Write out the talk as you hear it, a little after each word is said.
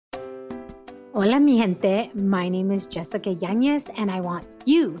Hola, mi gente. My name is Jessica Yanez, and I want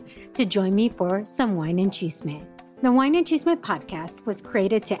you to join me for some Wine and Chisme. The Wine and Chisme podcast was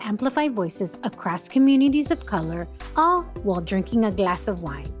created to amplify voices across communities of color, all while drinking a glass of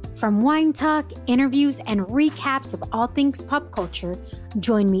wine. From wine talk, interviews, and recaps of all things pop culture,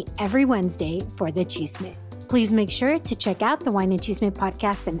 join me every Wednesday for the Chisme. Please make sure to check out the Wine and Chisme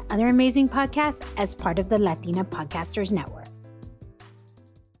podcast and other amazing podcasts as part of the Latina Podcasters Network.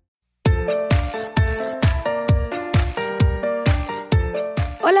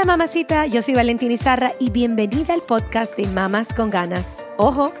 Hola mamacita, yo soy Valentina Izarra y bienvenida al podcast de Mamas con Ganas.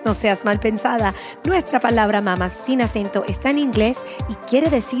 Ojo, no seas mal pensada, nuestra palabra mamas sin acento está en inglés y quiere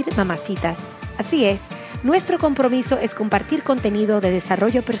decir mamacitas. Así es, nuestro compromiso es compartir contenido de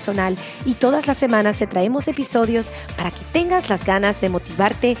desarrollo personal y todas las semanas te traemos episodios para que tengas las ganas de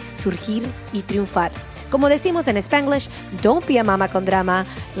motivarte, surgir y triunfar. Como decimos en Spanglish, don't be a mama con drama,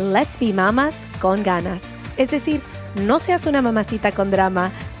 let's be mamas con ganas. Es decir, no seas una mamacita con drama,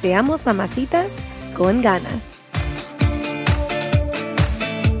 seamos mamacitas con ganas.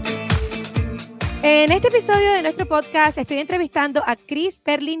 En este episodio de nuestro podcast estoy entrevistando a Cris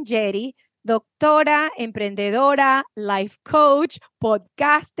Perlingeri, doctora, emprendedora, life coach,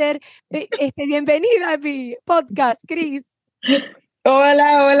 podcaster. Bienvenida a mi podcast, Cris.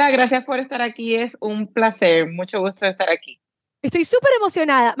 Hola, gracias por estar aquí. Es un placer, mucho gusto estar aquí. Estoy súper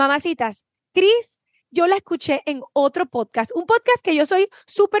emocionada, mamacitas. Cris, yo la escuché en otro podcast, un podcast que yo soy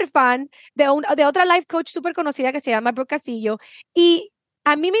súper fan de otra life coach súper conocida que se llama Brooke Castillo, y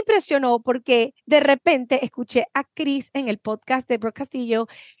a mí me impresionó porque de repente escuché a Cris en el podcast de Brooke Castillo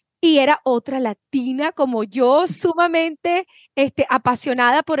y era otra latina como yo, sumamente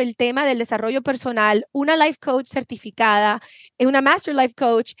apasionada por el tema del desarrollo personal, una life coach certificada, una master life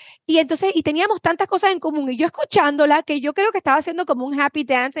coach, y teníamos tantas cosas en común, y yo escuchándola, que yo creo que estaba haciendo como un happy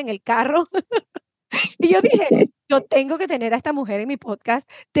dance en el carro. Y yo dije, yo tengo que tener a esta mujer en mi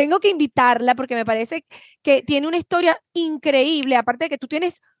podcast, tengo que invitarla porque me parece que tiene una historia increíble, aparte de que tú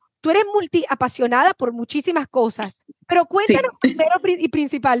eres multiapasionada por muchísimas cosas, pero cuéntanos Sí. primero y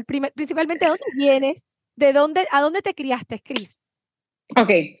principalmente, ¿de dónde vienes? ¿A dónde te criaste, Cris?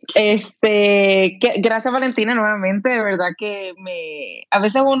 Ok, gracias Valentina nuevamente, de verdad que a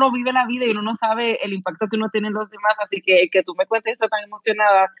veces uno vive la vida y uno no sabe el impacto que uno tiene en los demás, así que tú me cuentes eso tan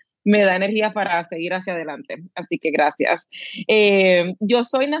emocionada, me da energía para seguir hacia adelante, así que gracias. Yo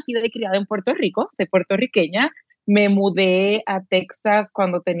soy nacida y criada en Puerto Rico, soy puertorriqueña, me mudé a Texas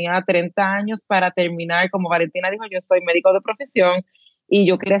cuando tenía 30 años para terminar, como Valentina dijo, yo soy médico de profesión y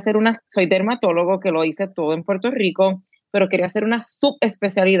yo quería soy dermatólogo, que lo hice todo en Puerto Rico, pero quería hacer una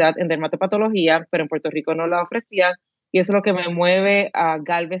subespecialidad en dermatopatología, pero en Puerto Rico no la ofrecían, y eso es lo que me mueve a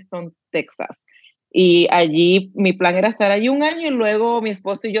Galveston, Texas. Y allí mi plan era estar allí un año y luego mi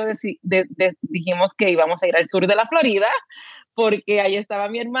esposo y yo dijimos que íbamos a ir al sur de la Florida porque ahí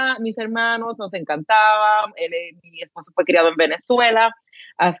estaban mis hermanos, nos encantaba, mi esposo fue criado en Venezuela,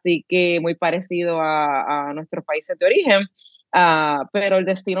 así que muy parecido a nuestros países de origen, pero el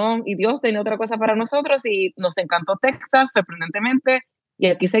destino y Dios tenía otra cosa para nosotros y nos encantó Texas, sorprendentemente, y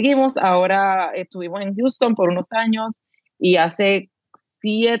aquí seguimos. Ahora estuvimos en Houston por unos años y hace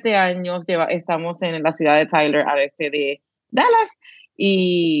 7 años estamos en la ciudad de Tyler, al este de Dallas,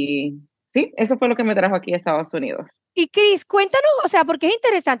 y sí, eso fue lo que me trajo aquí a Estados Unidos. Y Cris, cuéntanos, o sea, porque es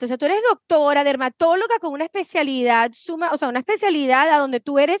interesante, o sea, tú eres doctora, dermatóloga con una especialidad una especialidad a donde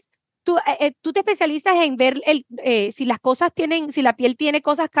tú te especializas en ver si si la piel tiene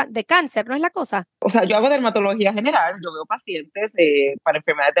cosas de cáncer, ¿no es la cosa? O sea, yo hago dermatología general, yo veo pacientes para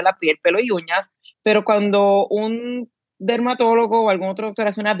enfermedades de la piel, pelo y uñas, pero cuando un dermatólogo o algún otro doctor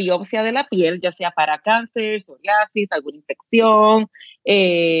hace una biopsia de la piel, ya sea para cáncer, psoriasis, alguna infección,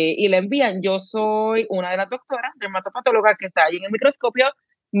 y la envían, yo soy una de las doctoras dermatopatólogas que está ahí en el microscopio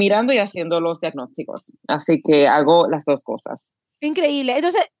mirando y haciendo los diagnósticos. Así que hago las dos cosas. Increíble.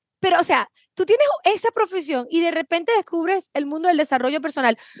 Entonces, pero, o sea, tú tienes esa profesión y de repente descubres el mundo del desarrollo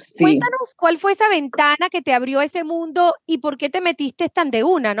personal. Sí. Cuéntanos cuál fue esa ventana que te abrió ese mundo y por qué te metiste tan de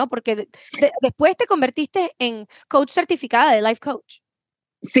una, ¿no? Porque después te convertiste en coach certificada de life coach.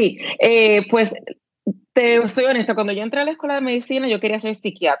 Sí, pues te soy honesta, cuando yo entré a la escuela de medicina yo quería ser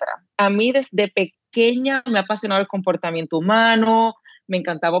psiquiatra. A mí desde pequeña me ha apasionado el comportamiento humano, me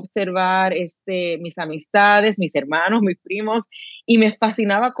encantaba observar mis amistades, mis hermanos, mis primos, y me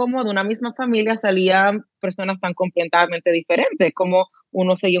fascinaba cómo de una misma familia salían personas tan completamente diferentes, como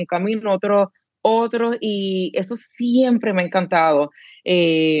uno seguía un camino, otro, y eso siempre me ha encantado,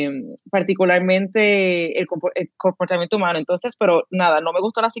 particularmente el comportamiento humano. Entonces, pero nada, no me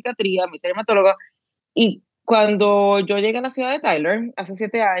gustó la psiquiatría, mi dermatóloga, y Cuando yo llegué a la ciudad de Tyler, hace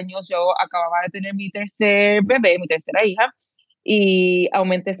 7 años, yo acababa de tener mi tercer bebé, mi tercera hija, y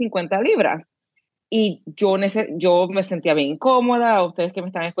aumenté 50 libras. Y yo me sentía bien incómoda. Ustedes que me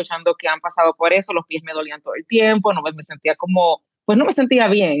están escuchando que han pasado por eso, los pies me dolían todo el tiempo, no me sentía como, pues no me sentía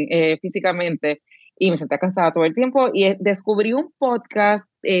bien físicamente y me sentía cansada todo el tiempo. Y descubrí un podcast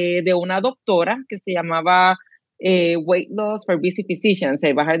de una doctora que se llamaba Weight Loss for Busy Physicians,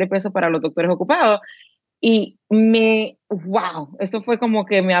 bajar de peso para los doctores ocupados. Y wow, eso fue como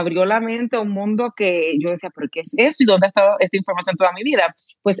que me abrió la mente a un mundo que yo decía, ¿pero qué es esto? ¿Y dónde ha estado esta información toda mi vida?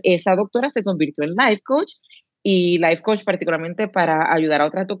 Pues esa doctora se convirtió en life coach y life coach particularmente para ayudar a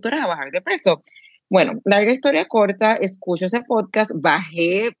otras doctoras a bajar de peso. Bueno, larga historia corta, escucho ese podcast,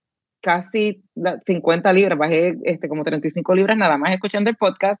 bajé casi 50 libras, bajé como 35 libras nada más escuchando el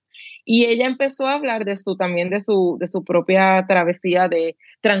podcast y ella empezó a hablar también de su propia travesía de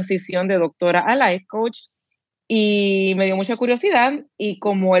transición de doctora a life coach y me dio mucha curiosidad y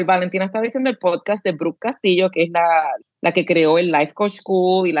como el Valentina estaba diciendo el podcast de Brooke Castillo, que es la que creó el Life Coach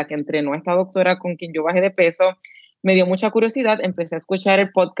School y la que entrenó a esta doctora con quien yo bajé de peso, me dio mucha curiosidad, empecé a escuchar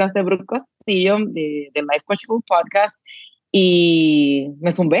el podcast de Brooke Castillo, del Life Coach School podcast y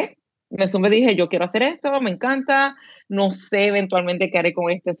me zumbé, dije yo quiero hacer esto, me encanta, no sé eventualmente qué haré con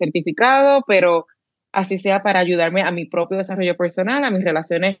este certificado, pero así sea para ayudarme a mi propio desarrollo personal, a mis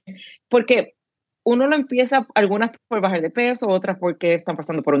relaciones, porque uno lo empieza, algunas por bajar de peso, otras porque están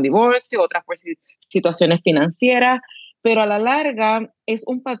pasando por un divorcio, otras por situaciones financieras, pero a la larga es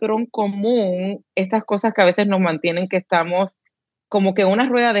un patrón común, estas cosas que a veces nos mantienen que estamos como que una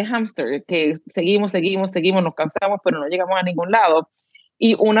rueda de hámster, que seguimos, nos cansamos, pero no llegamos a ningún lado.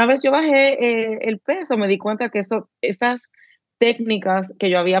 Y una vez yo bajé el peso, me di cuenta que estas técnicas que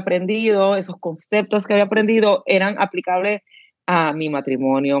yo había aprendido, esos conceptos que había aprendido, eran aplicables a mi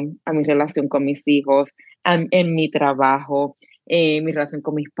matrimonio, a mi relación con mis hijos, en mi trabajo, en mi relación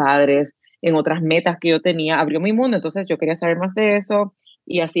con mis padres, en otras metas que yo tenía. Abrió mi mundo, entonces yo quería saber más de eso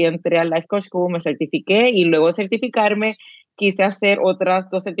y así entré al Life Coach School, me certifiqué y luego de certificarme quise hacer otras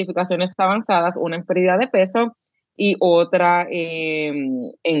 2 certificaciones avanzadas, una en pérdida de peso y otra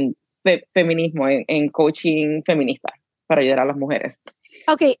en feminismo, en coaching feminista para ayudar a las mujeres.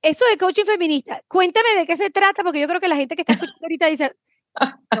 Ok, eso de coaching feminista, cuéntame de qué se trata, porque yo creo que la gente que está escuchando ahorita dice,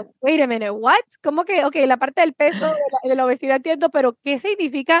 no, wait a minute, what? ¿Cómo que, ok, la parte del peso, de la obesidad entiendo, pero ¿qué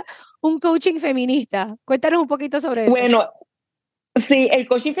significa un coaching feminista? Cuéntanos un poquito sobre eso. Bueno, sí, el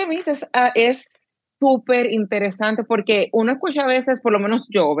coaching feminista es súper interesante porque uno escucha a veces, por lo menos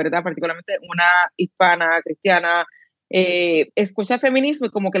yo, ¿verdad? Particularmente una hispana, cristiana, escucha feminismo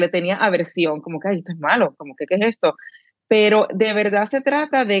y como que le tenía aversión, como que, ay, esto es malo, como que, ¿qué es esto? Pero de verdad se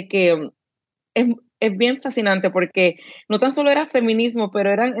trata de que es bien fascinante porque no tan solo era feminismo, pero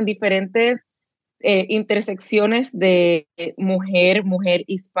eran en diferentes intersecciones de mujer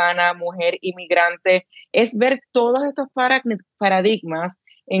hispana, mujer inmigrante, es ver todos estos paradigmas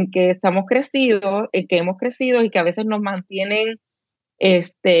en que estamos crecidos, en que hemos crecido y que a veces nos mantienen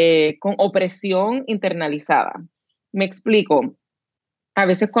con opresión internalizada. Me explico. A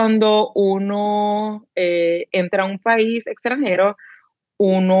veces cuando uno entra a un país extranjero,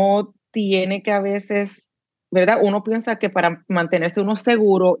 uno tiene que a veces, ¿verdad? Uno piensa que para mantenerse uno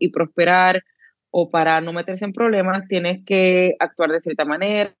seguro y prosperar o para no meterse en problemas, tienes que actuar de cierta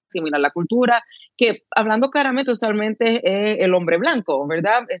manera, asimilar la cultura, que hablando claramente usualmente es el hombre blanco,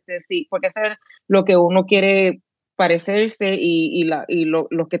 ¿verdad? Sí, porque es lo que uno quiere parecerse y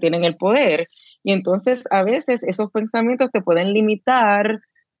los que tienen el poder. Y entonces a veces esos pensamientos te pueden limitar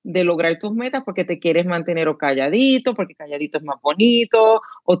de lograr tus metas porque te quieres mantener o calladito, porque calladito es más bonito,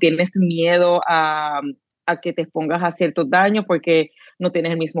 o tienes miedo a que te expongas a ciertos daños porque no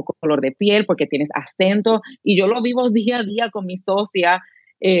tienes el mismo color de piel, porque tienes acento. Y yo lo vivo día a día con mi socia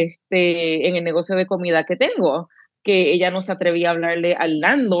en el negocio de comida que tengo, que ella no se atrevía a hablarle al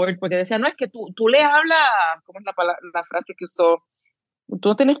landlord porque decía, no, es que tú le hablas, ¿cómo es la frase que usó? Tú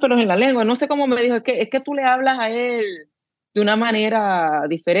no tienes pelos en la lengua, no sé cómo me dijo, es que tú le hablas a él de una manera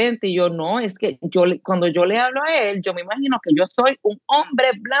diferente y yo no, es que cuando yo le hablo a él, yo me imagino que yo soy un hombre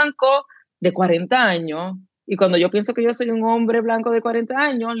blanco de 40 años y cuando yo pienso que yo soy un hombre blanco de 40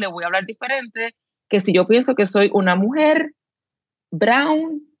 años, le voy a hablar diferente que si yo pienso que soy una mujer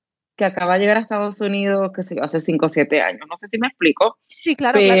brown que acaba de llegar a Estados Unidos, que sé yo, hace 5 o 7 años, no sé si me explico, Sí,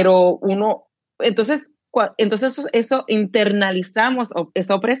 claro, pero uno, entonces eso internalizamos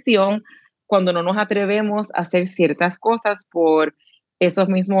esa opresión cuando no nos atrevemos a hacer ciertas cosas por esos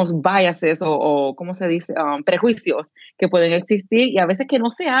mismos biases o ¿cómo se dice? Prejuicios que pueden existir y a veces que no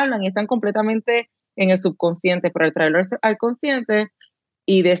se hablan y están completamente en el subconsciente, pero al traerlo al consciente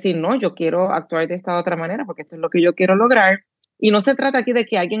y decir, no, yo quiero actuar de esta otra manera porque esto es lo que yo quiero lograr. Y no se trata aquí de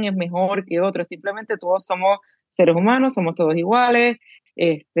que alguien es mejor que otro, simplemente todos somos seres humanos, somos todos iguales,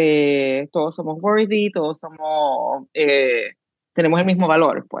 todos somos worthy, todos somos, tenemos el mismo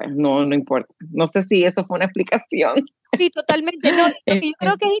valor, pues no importa. No sé si eso fue una explicación. Sí, totalmente. No, lo que yo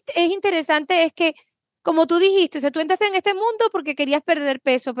creo que es interesante es que, como tú dijiste, o sea, tú entraste en este mundo porque querías perder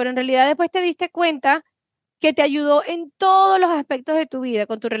peso, pero en realidad después te diste cuenta que te ayudó en todos los aspectos de tu vida,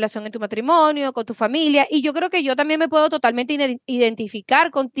 con tu relación en tu matrimonio, con tu familia, y yo creo que yo también me puedo totalmente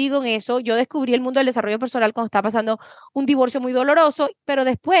identificar contigo en eso. Yo descubrí el mundo del desarrollo personal cuando estaba pasando un divorcio muy doloroso, pero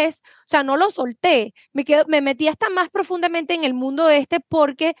después, o sea, no lo solté, me metí hasta más profundamente en el mundo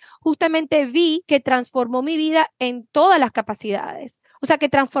porque justamente vi que transformó mi vida en todas las capacidades, o sea, que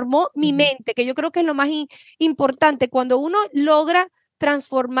transformó mi mente, que yo creo que es lo más importante cuando uno logra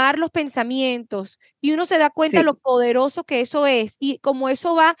transformar los pensamientos y uno se da cuenta lo poderoso que eso es y cómo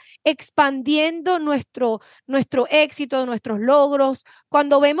eso va expandiendo nuestro éxito, nuestros logros,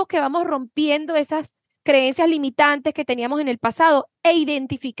 cuando vemos que vamos rompiendo esas creencias limitantes que teníamos en el pasado e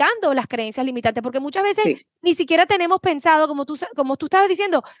identificando las creencias limitantes, porque muchas veces ni siquiera tenemos pensado, como tú estabas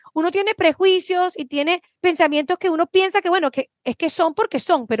diciendo, uno tiene prejuicios y tiene pensamientos que uno piensa que, bueno, que es que son porque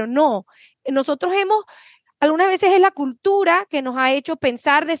son, pero no. Nosotros algunas veces es la cultura que nos ha hecho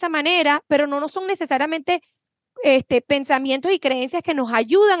pensar de esa manera, pero no son necesariamente pensamientos y creencias que nos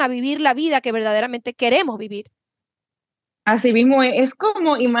ayudan a vivir la vida que verdaderamente queremos vivir. Así mismo es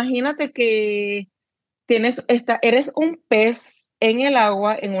como, imagínate que eres un pez en el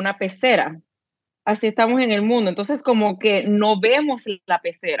agua en una pecera. Así estamos en el mundo. Entonces, como que no vemos la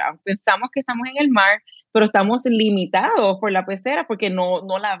pecera. Pensamos que estamos en el mar, pero estamos limitados por la pecera porque no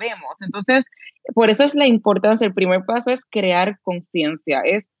la vemos. Entonces, por eso es la importancia. El primer paso es crear conciencia,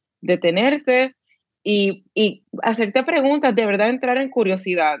 es detenerte y hacerte preguntas, de verdad entrar en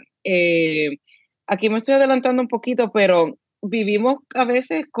curiosidad. Aquí me estoy adelantando un poquito, pero vivimos a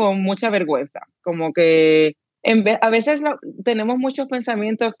veces con mucha vergüenza, como que a veces tenemos muchos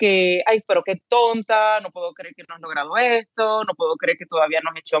pensamientos que, ay, pero qué tonta, no puedo creer que no has logrado esto, no puedo creer que todavía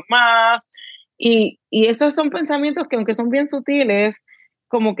no has hecho más. Y esos son pensamientos que, aunque son bien sutiles,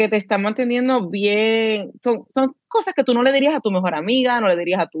 como que te están manteniendo bien, son cosas que tú no le dirías a tu mejor amiga, no le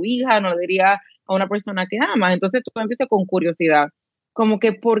dirías a tu hija, no le dirías a una persona que amas. Entonces tú empiezas con curiosidad, como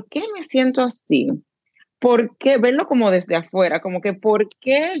que, ¿por qué me siento así? ¿Por qué? Verlo como desde afuera, como que ¿por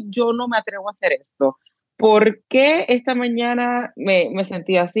qué yo no me atrevo a hacer esto? ¿Por qué esta mañana me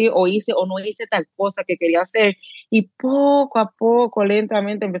sentí así o hice o no hice tal cosa que quería hacer? Y poco a poco,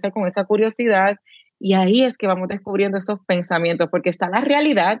 lentamente, empezar con esa curiosidad y ahí es que vamos descubriendo esos pensamientos, porque está la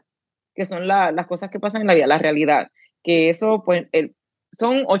realidad, que son las cosas que pasan en la vida, la realidad, que eso pues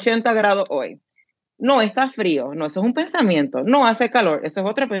son 80 grados hoy. No, está frío, no, eso es un pensamiento. No, hace calor, eso es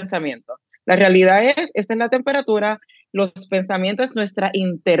otro pensamiento. La realidad esta es la temperatura, los pensamientos, nuestra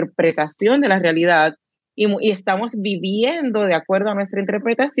interpretación de la realidad y estamos viviendo de acuerdo a nuestra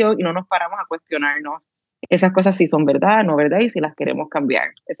interpretación y no nos paramos a cuestionarnos esas cosas si son verdad, no verdad y si las queremos cambiar.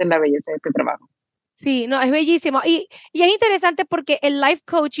 Esa es la belleza de este trabajo. Sí, no, es bellísimo. Y es interesante porque el life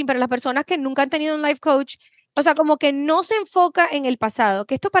coaching, para las personas que nunca han tenido un life coach, o sea, como que no se enfoca en el pasado,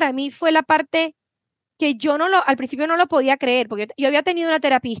 que esto para mí fue la parte que yo al principio no lo podía creer, porque yo había tenido una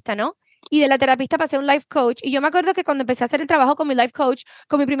terapista, ¿no? Y de la terapista pasé a un life coach. Y yo me acuerdo que cuando empecé a hacer el trabajo con mi life coach,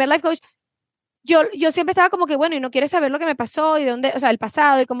 con mi primer life coach, yo siempre estaba como que, bueno, y no quieres saber lo que me pasó y de dónde, o sea, el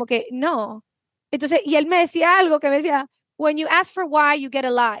pasado, y como que, no. Entonces, y él me decía algo que me decía, when you ask for why, you get a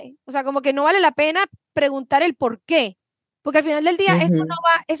lie. O sea, como que no vale la pena preguntar el por qué. Porque al final del día,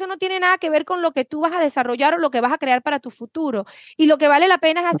 eso no tiene nada que ver con lo que tú vas a desarrollar o lo que vas a crear para tu futuro. Y lo que vale la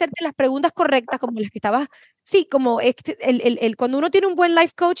pena es hacerte las preguntas correctas, como las que estabas, sí, como cuando uno tiene un buen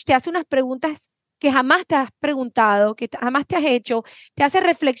life coach, te hace unas preguntas que jamás te has preguntado, que jamás te has hecho, te hace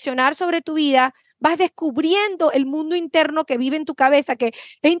reflexionar sobre tu vida, vas descubriendo el mundo interno que vive en tu cabeza, que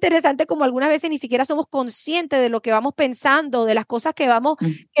es interesante como algunas veces ni siquiera somos conscientes de lo que vamos pensando, de las cosas que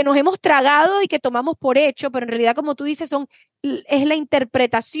nos hemos tragado y que tomamos por hecho, pero en realidad, como tú dices, es la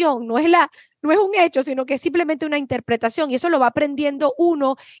interpretación, no es un hecho, sino que es simplemente una interpretación, y eso lo va aprendiendo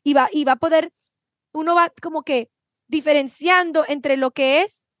uno uno va como que diferenciando entre lo que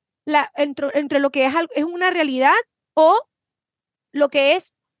es entre lo que es una realidad o lo que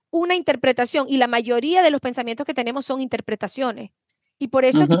es una interpretación, y la mayoría de los pensamientos que tenemos son interpretaciones, y por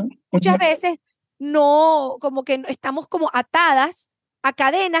eso muchas veces no, como que estamos como atadas a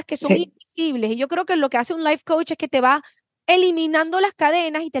cadenas que son invisibles, y yo creo que lo que hace un life coach es que te va eliminando las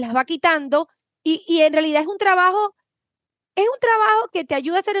cadenas y te las va quitando, y en realidad es un trabajo es un trabajo que te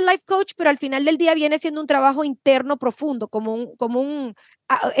ayuda a ser el life coach, pero al final del día viene siendo un trabajo interno profundo,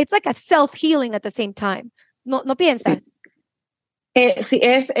 it's like a self-healing at the same time. ¿No piensas? Sí,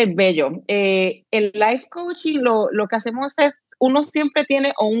 es bello. El life coaching, lo que hacemos es, uno siempre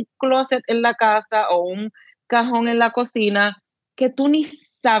tiene o un closet en la casa o un cajón en la cocina que tú ni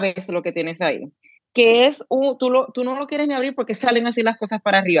sabes lo que tienes ahí. Que es, tú no lo quieres ni abrir porque salen así las cosas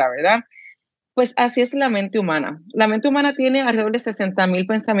para arriba, ¿verdad? Pues así es la mente humana. La mente humana tiene alrededor de 60,000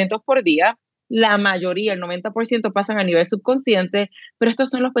 pensamientos por día. La mayoría, el 90% pasan a nivel subconsciente, pero estos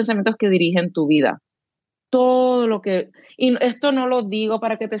son los pensamientos que dirigen tu vida. Todo lo que, y esto no lo digo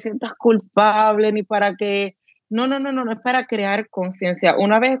para que te sientas culpable ni para que, no, es para crear conciencia.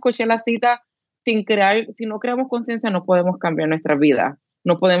 Una vez escuché la cita, si no creamos conciencia no podemos cambiar nuestra vida,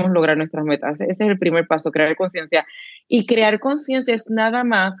 no podemos lograr nuestras metas. Ese es el primer paso, crear conciencia. Y crear conciencia es nada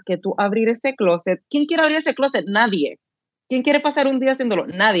más que tú abrir ese closet. ¿Quién quiere abrir ese closet? Nadie. ¿Quién quiere pasar un día haciéndolo?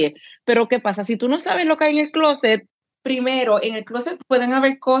 Nadie. Pero ¿qué pasa? Si tú no sabes lo que hay en el closet, primero, en el closet pueden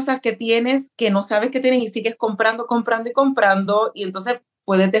haber cosas que tienes que no sabes que tienes y sigues comprando, y entonces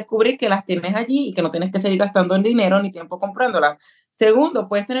puedes descubrir que las tienes allí y que no tienes que seguir gastando el dinero ni tiempo comprándolas. Segundo,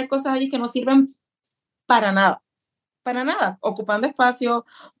 puedes tener cosas allí que no sirven para nada, ocupando espacio,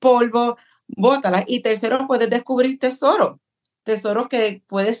 polvo, bótalas. Y tercero, puedes descubrir tesoros que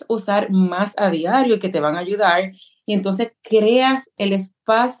puedes usar más a diario y que te van a ayudar. Y entonces creas el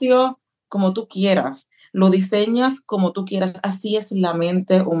espacio como tú quieras, lo diseñas como tú quieras. Así es la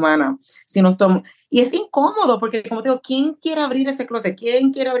mente humana. Y es incómodo porque, como te digo, ¿quién quiere abrir ese closet?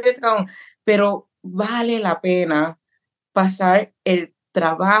 ¿Quién quiere abrir ese cajón? Pero vale la pena pasar el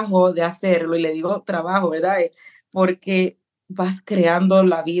trabajo de hacerlo, y le digo trabajo, ¿verdad? Porque vas creando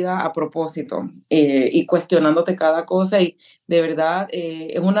la vida a propósito y cuestionándote cada cosa, y de verdad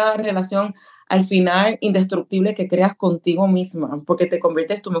es una relación al final indestructible que creas contigo misma, porque te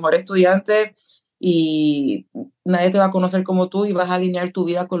conviertes tu mejor estudiante y nadie te va a conocer como tú, y vas a alinear tu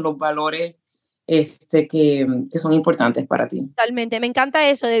vida con los valores que son importantes para ti. Totalmente, me encanta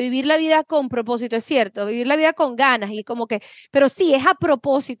eso de vivir la vida con propósito, es cierto, vivir la vida con ganas y como que, pero sí, es a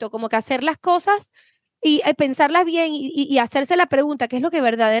propósito, como que hacer las cosas y pensarlas bien y hacerse la pregunta, ¿qué es lo que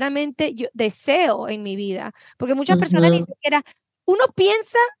verdaderamente yo deseo en mi vida? Porque muchas personas ni siquiera, uno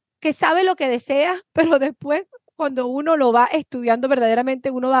piensa que sabe lo que desea, pero después cuando uno lo va estudiando verdaderamente,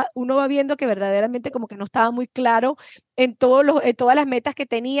 uno va viendo que verdaderamente como que no estaba muy claro en todas las metas que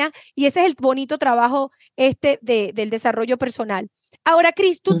tenía, y ese es el bonito trabajo del desarrollo personal. Ahora,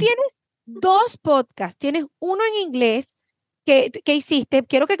 Cris, tú tienes dos podcasts, tienes uno en inglés que hiciste,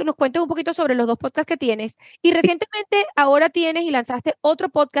 quiero que nos cuentes un poquito sobre los dos podcasts que tienes, y recientemente ahora tienes y lanzaste otro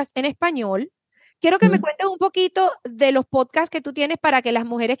podcast en español. Quiero que me cuentes un poquito de los podcasts que tú tienes para que las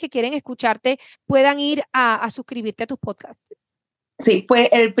mujeres que quieren escucharte puedan ir a suscribirte a tus podcasts. Sí, pues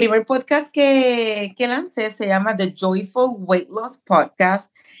el primer podcast que lancé se llama The Joyful Weight Loss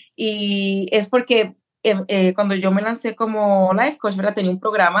Podcast, y es porque cuando yo me lancé como life coach, ¿verdad? Tenía un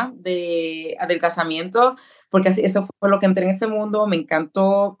programa de adelgazamiento, porque así, eso fue lo que entré en ese mundo, me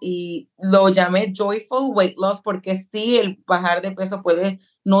encantó y lo llamé Joyful Weight Loss, porque sí, el bajar de peso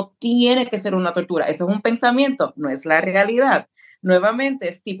no tiene que ser una tortura, eso es un pensamiento, no es la realidad.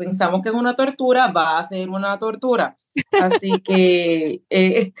 Nuevamente, si pensamos que es una tortura, va a ser una tortura. Así que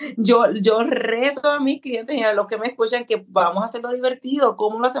yo reto a mis clientes y a los que me escuchan que vamos a hacerlo divertido.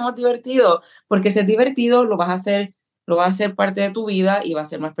 ¿Cómo lo hacemos divertido? Porque si es divertido, lo vas a hacer parte de tu vida y va a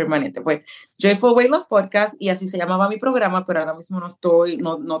ser más permanente. Pues Joyful Weight Loss Podcast, y así se llamaba mi programa, pero ahora mismo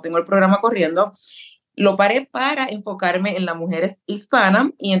no tengo el programa corriendo. Lo paré para enfocarme en las mujeres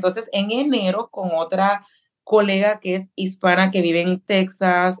hispanas, y entonces en enero, con otra colega que es hispana, que vive en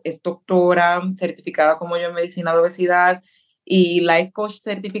Texas, es doctora, certificada como yo en medicina de obesidad y life coach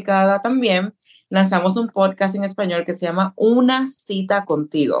certificada también, lanzamos un podcast en español que se llama Una Cita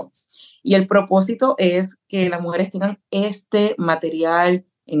Contigo. Y el propósito es que las mujeres tengan este material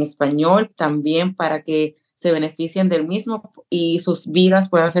en español también para que se beneficien del mismo y sus vidas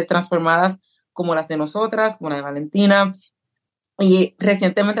puedan ser transformadas como las de nosotras, como la de Valentina. Y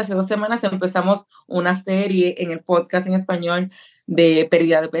recientemente, hace 2 semanas, empezamos una serie en el podcast en español de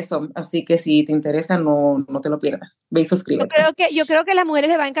Perdida de Peso. Así que si te interesa, no te lo pierdas. Ve y suscríbete. Yo creo que a las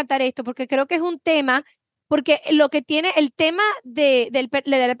mujeres les va a encantar esto, porque creo que es un tema, porque lo que tiene el tema de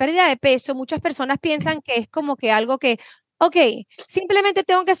la pérdida de peso, muchas personas piensan que es como que algo que, ok, simplemente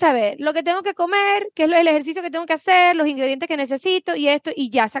tengo que saber lo que tengo que comer, qué es el ejercicio que tengo que hacer, los ingredientes que necesito y esto, y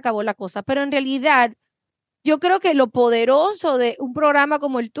ya se acabó la cosa. Pero en realidad yo creo que lo poderoso de un programa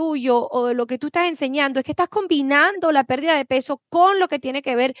como el tuyo o de lo que tú estás enseñando es que estás combinando la pérdida de peso con lo que tiene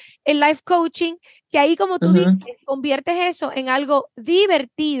que ver el life coaching, que ahí, como tú dices, conviertes eso en algo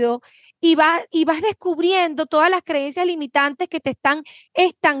divertido y vas descubriendo todas las creencias limitantes que te están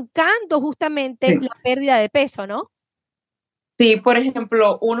estancando justamente la pérdida de peso, ¿no? Sí, por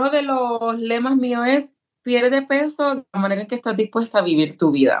ejemplo, uno de los lemas míos es pierde peso de la manera en que estás dispuesta a vivir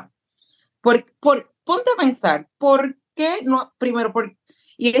tu vida. Ponte a pensar, ¿por qué no? Primero,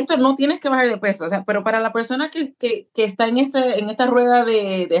 y esto no tienes que bajar de peso, o sea, pero para la persona que está en esta rueda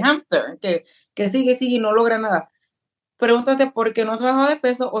de hámster, que sigue y no logra nada, pregúntate por qué no has bajado de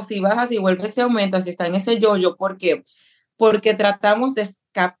peso, o si bajas y vuelves y aumentas, si está en ese yo-yo. ¿Por qué? Porque tratamos de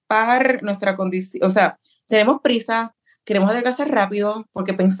escapar nuestra condición, o sea, tenemos prisa, queremos adelgazar rápido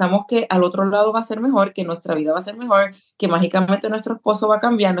porque pensamos que al otro lado va a ser mejor, que nuestra vida va a ser mejor, que mágicamente nuestro esposo va a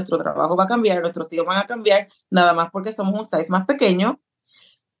cambiar, nuestro trabajo va a cambiar, nuestros hijos van a cambiar, nada más porque somos un size más pequeño.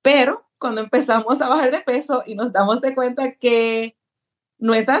 Pero cuando empezamos a bajar de peso y nos damos de cuenta que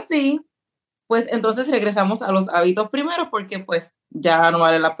no es así, pues entonces regresamos a los hábitos primero porque pues ya no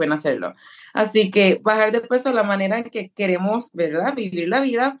vale la pena hacerlo. Así que bajar de peso es la manera en que queremos, ¿verdad?, vivir la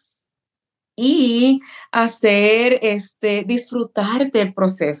vida y hacer, disfrutarte el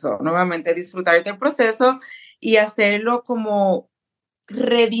proceso, nuevamente disfrutarte el proceso y hacerlo como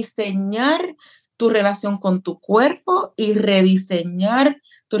rediseñar tu relación con tu cuerpo y rediseñar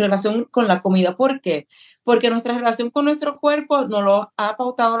tu relación con la comida. ¿Por qué? Porque nuestra relación con nuestro cuerpo nos lo ha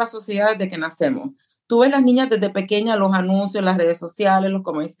pautado la sociedad desde que nacemos. Tú ves las niñas desde pequeñas, los anuncios, las redes sociales, los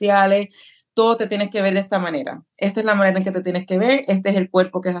comerciales, todo te tienes que ver de esta manera. Esta es la manera en que te tienes que ver, este es el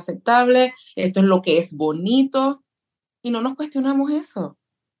cuerpo que es aceptable, esto es lo que es bonito, y no nos cuestionamos eso.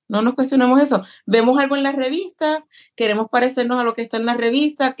 No nos cuestionamos eso. Vemos algo en la revista, queremos parecernos a lo que está en la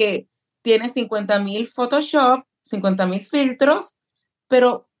revista, que tiene 50,000 Photoshop, 50,000 filtros,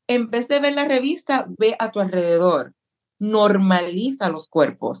 pero en vez de ver la revista, ve a tu alrededor. Normaliza los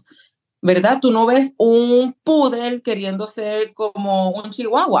cuerpos, ¿verdad? Tú no ves un poodle queriendo ser como un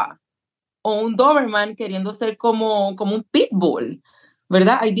chihuahua o un Doberman queriendo ser como un pitbull,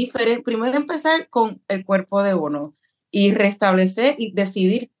 ¿verdad? Hay diferentes. Primero empezar con el cuerpo de uno y restablecer y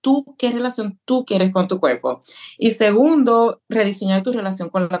decidir tú qué relación tú quieres con tu cuerpo. Y segundo, rediseñar tu relación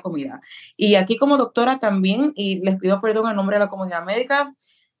con la comida. Y aquí como doctora también, y les pido perdón en nombre de la comunidad médica,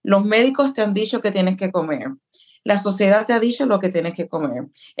 los médicos te han dicho que tienes que comer. La sociedad te ha dicho lo que tienes que comer.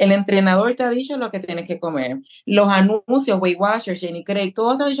 El entrenador te ha dicho lo que tienes que comer. Los anuncios, Weight Watchers, Jenny Craig,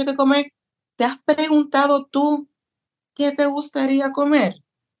 todos te han dicho que comer. ¿Te has preguntado tú qué te gustaría comer?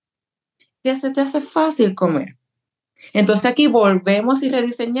 ¿Qué se te hace fácil comer? Entonces aquí volvemos y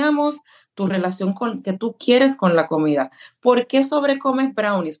rediseñamos tu relación que tú quieres con la comida. ¿Por qué sobrecomes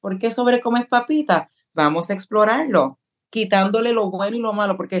brownies? ¿Por qué sobrecomes papitas? Vamos a explorarlo, quitándole lo bueno y lo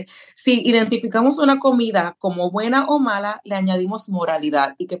malo, porque si identificamos una comida como buena o mala, le añadimos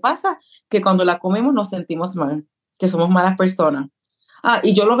moralidad. ¿Y qué pasa? Que cuando la comemos nos sentimos mal, que somos malas personas.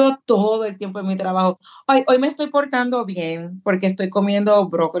 Y yo lo veo todo el tiempo en mi trabajo. Hoy me estoy portando bien porque estoy comiendo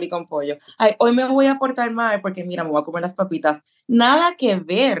brócoli con pollo. Hoy me voy a portar mal porque, mira, me voy a comer las papitas. Nada que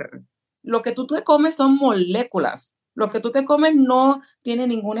ver. Lo que tú te comes son moléculas. Lo que tú te comes no tiene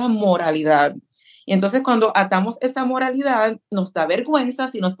ninguna moralidad. Y entonces cuando atamos esa moralidad, nos da vergüenza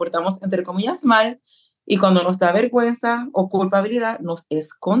si nos portamos, entre comillas, mal. Y cuando nos da vergüenza o culpabilidad, nos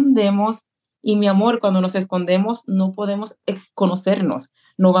escondemos. Y mi amor, cuando nos escondemos, no podemos conocernos,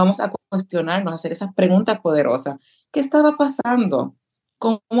 no vamos a cuestionarnos, a hacer esas preguntas poderosas. ¿Qué estaba pasando?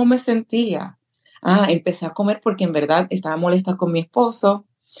 ¿Cómo me sentía? Empecé a comer porque en verdad estaba molesta con mi esposo.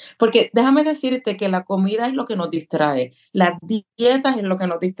 Porque déjame decirte que la comida es lo que nos distrae, la dieta es lo que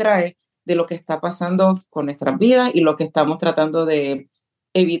nos distrae de lo que está pasando con nuestras vidas y lo que estamos tratando de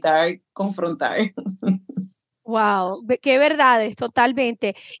evitar confrontar. Wow, qué verdades,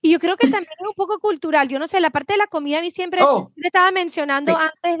 totalmente. Y yo creo que también es un poco cultural. Yo no sé, la parte de la comida a mí siempre le estaba mencionando Sí.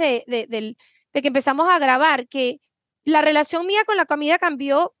 antes de que empezamos a grabar, que la relación mía con la comida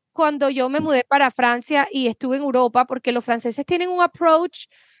cambió cuando yo me mudé para Francia y estuve en Europa, porque los franceses tienen un approach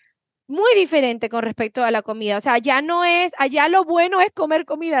muy diferente con respecto a la comida. O sea, allá lo bueno es comer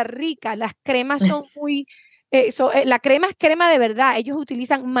comida rica. Las cremas son muy, la crema es crema de verdad. Ellos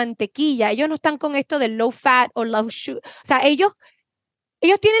utilizan mantequilla. Ellos no están con esto de low fat o low sugar. O sea, ellos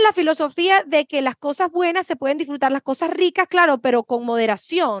tienen la filosofía de que las cosas buenas se pueden disfrutar, las cosas ricas, claro, pero con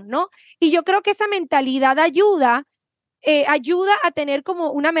moderación, ¿no? Y yo creo que esa mentalidad ayuda a tener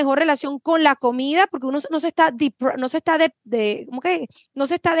como una mejor relación con la comida, porque uno no se está, ¿cómo que? No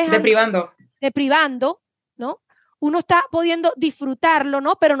se está dejando, Deprivando. deprivando, ¿no? uno está pudiendo disfrutarlo,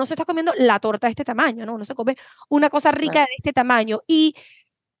 ¿no? Pero no se está comiendo la torta de este tamaño, ¿no? Uno se come una cosa rica Claro. de este tamaño. Y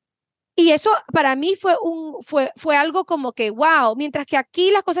eso para mí fue algo como que, wow, mientras que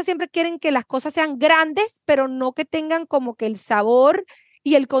aquí las cosas siempre quieren que las cosas sean grandes, pero no que tengan como que el sabor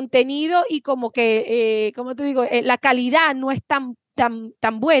y el contenido y como que, ¿cómo te digo? La calidad no es tan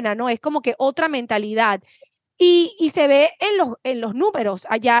buena, ¿no? Es como que otra mentalidad. Y se ve en los números.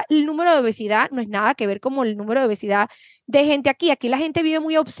 Allá el número de obesidad no es nada que ver como el número de obesidad de gente aquí. Aquí la gente vive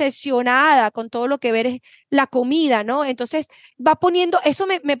muy obsesionada con todo lo que ver es la comida, ¿no? Entonces va poniendo, eso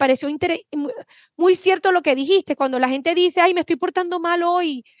me pareció muy cierto lo que dijiste, cuando la gente dice, ay, me estoy portando mal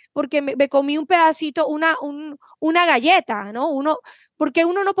hoy porque me comí un pedacito, una galleta, ¿no? Porque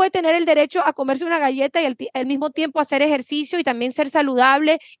uno no puede tener el derecho a comerse una galleta y al mismo tiempo hacer ejercicio y también ser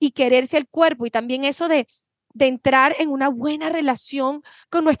saludable y quererse el cuerpo y también eso de entrar en una buena relación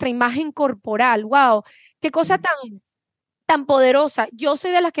con nuestra imagen corporal. Wow, qué cosa tan poderosa. Yo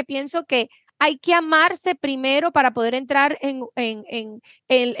soy de las que pienso que hay que amarse primero para poder entrar en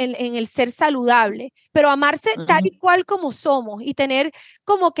el ser saludable, pero amarse tal y cual como somos y tener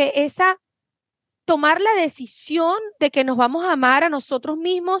como que tomar la decisión de que nos vamos a amar a nosotros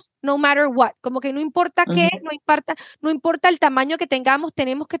mismos, no matter what, como que no importa qué, no importa el tamaño que tengamos,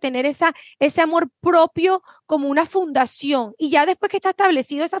 tenemos que tener ese amor propio como una fundación. Y ya después que está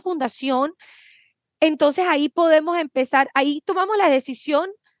establecido esa fundación, entonces ahí podemos empezar, ahí tomamos la decisión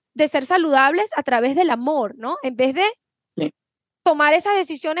de ser saludables a través del amor, ¿no? En vez de tomar esas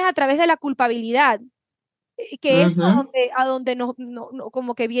decisiones a través de la culpabilidad, que es a donde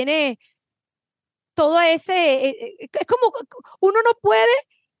como que viene todo es como uno no puede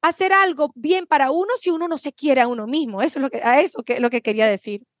hacer algo bien para uno si uno no se quiere a uno mismo. Eso es lo que quería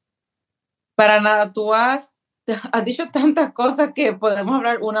decir. Para nada, tú has dicho tantas cosas que podemos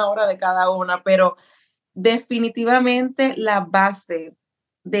hablar una hora de cada una, pero definitivamente la base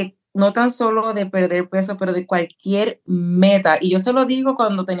de no tan solo de perder peso, pero de cualquier meta. Y yo se lo digo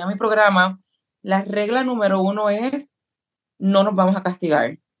cuando tenía mi programa, la regla número 1 es no nos vamos a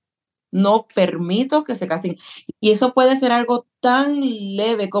castigar. No permito que se castiguen. Y eso puede ser algo tan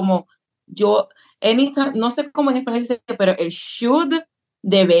leve como yo, anytime, no sé cómo en español se dice, pero el should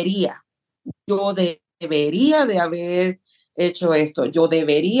debería. Yo debería de haber hecho esto, yo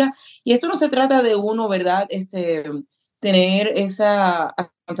debería. Y esto no se trata de uno, ¿verdad? Tener esa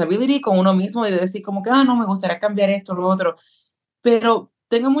accountability con uno mismo y de decir como que, no, me gustaría cambiar esto, lo otro. Pero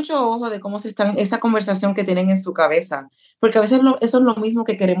tengan mucho ojo de cómo esa conversación que tienen en su cabeza, porque a veces eso es lo mismo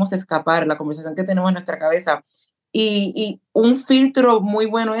que queremos escapar, la conversación que tenemos en nuestra cabeza. Y un filtro muy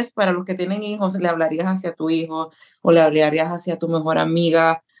bueno es para los que tienen hijos, le hablarías hacia tu hijo o le hablarías hacia tu mejor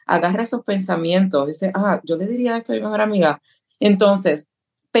amiga, agarra esos pensamientos, dice, yo le diría esto a mi mejor amiga. Entonces,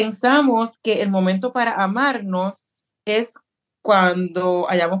 pensamos que el momento para amarnos es cuando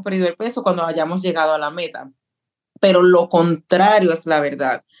hayamos perdido el peso, cuando hayamos llegado a la meta. Pero lo contrario es la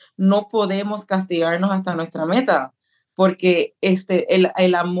verdad. No podemos castigarnos hasta nuestra meta, porque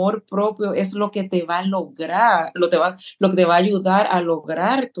el amor propio es lo que te va a lograr, lo que te va a ayudar a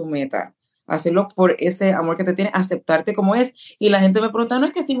lograr tu meta. Hacerlo por ese amor que te tiene, aceptarte como es. Y la gente me pregunta, no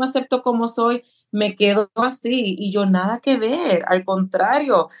es que si me acepto como soy, me quedo así. Y yo, nada que ver. Al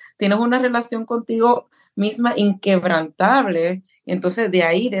contrario, tienes una relación contigo misma inquebrantable. Entonces, de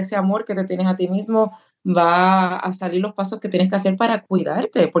ahí, de ese amor que te tienes a ti mismo, va a salir los pasos que tienes que hacer para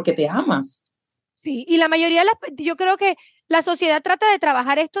cuidarte, porque te amas. Sí, y la mayoría yo creo que la sociedad trata de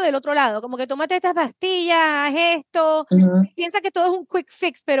trabajar esto del otro lado, como que tómate estas pastillas, esto, piensa que todo es un quick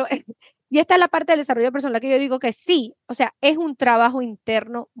fix, pero y esta es la parte del desarrollo personal que yo digo que sí, o sea, es un trabajo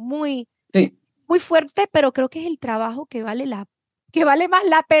interno muy fuerte, pero creo que es el trabajo que vale más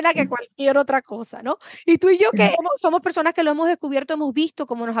la pena que cualquier otra cosa, ¿no? Y tú y yo que somos personas que lo hemos descubierto, hemos visto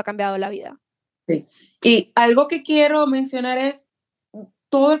cómo nos ha cambiado la vida. Sí. Y algo que quiero mencionar es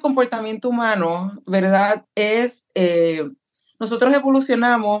todo el comportamiento humano, ¿verdad? Nosotros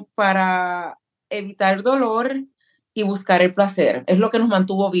evolucionamos para evitar dolor y buscar el placer. Es lo que nos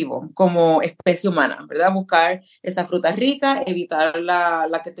mantuvo vivos como especie humana, ¿verdad? Buscar esa fruta rica, evitar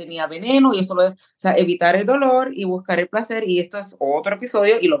la que tenía veneno y eso, o sea, evitar el dolor y buscar el placer. Y esto es otro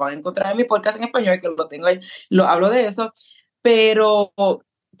episodio y lo van a encontrar en mi podcast en español, que lo tengo ahí, lo hablo de eso. Pero,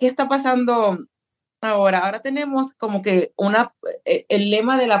 ¿qué está pasando ahora tenemos como que el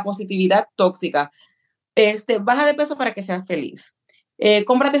lema de la positividad tóxica. Baja de peso para que seas feliz.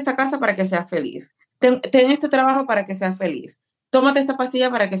 Cómprate esta casa para que seas feliz. Ten este trabajo para que seas feliz. Tómate esta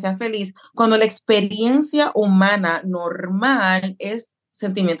pastilla para que seas feliz. Cuando la experiencia humana normal es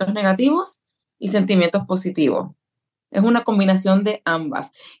sentimientos negativos y sentimientos positivos. Es una combinación de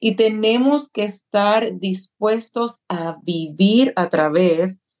ambas. Y tenemos que estar dispuestos a vivir a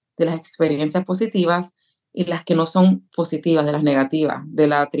través de las experiencias positivas y las que no son positivas, de las negativas, de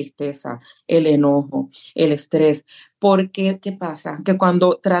la tristeza, el enojo, el estrés. Porque, ¿qué pasa? Que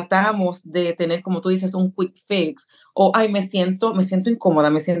cuando tratamos de tener, como tú dices, un quick fix, o, ay, me siento incómoda,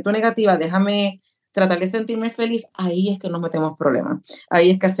 me siento negativa, déjame tratar de sentirme feliz, ahí es que nos metemos problemas. Ahí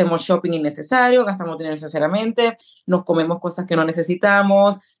es que hacemos shopping innecesario, gastamos dinero innecesariamente, nos comemos cosas que no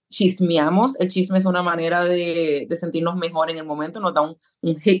necesitamos, chismeamos. El chisme es una manera de sentirnos mejor en el momento, nos da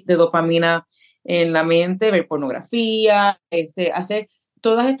un hit de dopamina en la mente, ver pornografía, hacer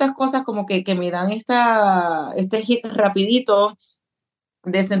todas estas cosas como que me dan este hit rapidito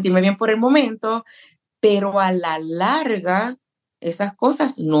de sentirme bien por el momento, pero a la larga esas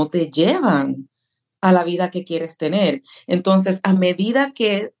cosas no te llevan a la vida que quieres tener. Entonces, a medida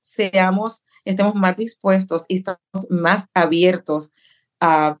que estemos más dispuestos y estamos más abiertos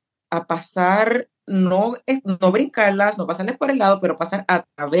a pasar, no brincarlas, no pasarles por el lado, pero pasar a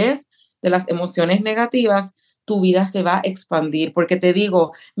través de las emociones negativas, tu vida se va a expandir. Porque te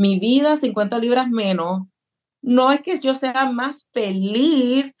digo, mi vida 50 libras menos, no es que yo sea más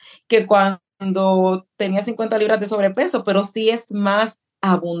feliz que cuando tenía 50 libras de sobrepeso, pero sí es más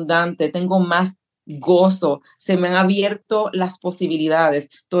abundante, tengo más gozo, se me han abierto las posibilidades.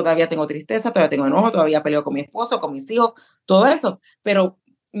 Todavía tengo tristeza, todavía tengo enojo, todavía peleo con mi esposo, con mis hijos, todo eso, pero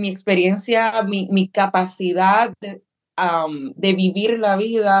mi experiencia, mi capacidad de vivir la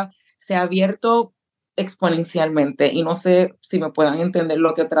vida se ha abierto exponencialmente, y no sé si me puedan entender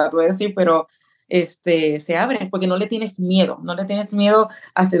lo que trato de decir, pero se abre porque no le tienes miedo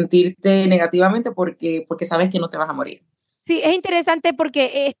a sentirte negativamente porque sabes que no te vas a morir. Sí, es interesante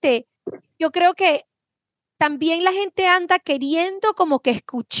porque yo creo que también la gente anda queriendo como que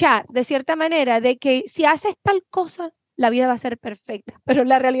escuchar de cierta manera de que si haces tal cosa, la vida va a ser perfecta. Pero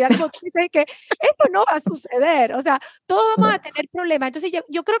la realidad, como tú dices, es que eso no va a suceder. O sea, todos vamos a tener problemas. Entonces,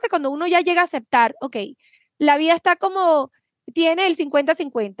 yo creo que cuando uno ya llega a aceptar, ok, la vida está como, tiene el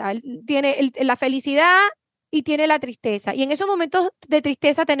 50-50, tiene la felicidad y tiene la tristeza. Y en esos momentos de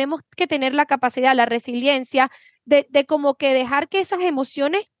tristeza tenemos que tener la capacidad, la resiliencia de como que dejar que esas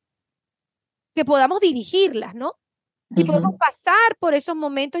emociones que podamos dirigirlas, ¿no? Y podemos pasar por esos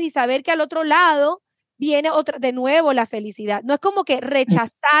momentos y saber que al otro lado viene de nuevo la felicidad. No es como que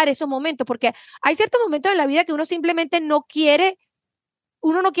rechazar esos momentos, porque hay ciertos momentos en la vida que uno simplemente no quiere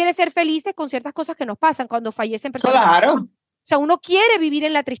ser felices con ciertas cosas que nos pasan cuando fallecen personas. Claro. O sea, uno quiere vivir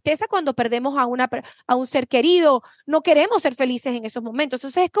en la tristeza cuando perdemos a un ser querido. No queremos ser felices en esos momentos.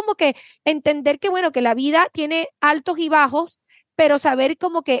 Entonces es como que entender que, bueno, que la vida tiene altos y bajos, pero saber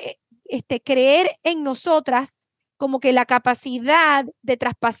como que creer en nosotras, como que la capacidad de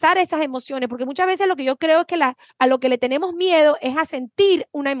traspasar esas emociones, porque muchas veces lo que yo creo es que a lo que le tenemos miedo es a sentir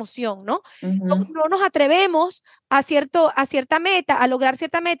una emoción, ¿no? No nos atrevemos a cierta meta, a lograr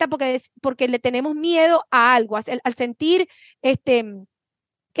cierta meta porque le tenemos miedo a algo, al sentir,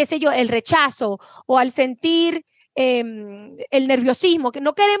 qué sé yo, el rechazo o al sentir el nerviosismo, que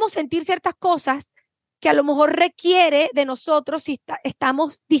no queremos sentir ciertas cosas que a lo mejor requiere de nosotros si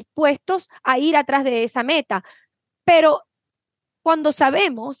estamos dispuestos a ir atrás de esa meta. Pero cuando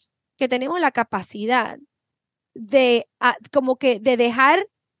sabemos que tenemos la capacidad como que de dejar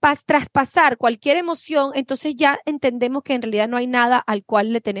traspasar cualquier emoción, entonces ya entendemos que en realidad no hay nada al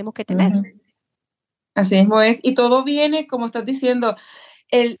cual le tenemos que temer. Así mismo es. Y todo viene, como estás diciendo,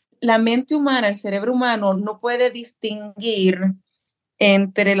 la mente humana, el cerebro humano no puede distinguir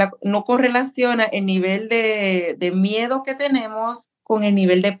no correlaciona el nivel de miedo que tenemos con el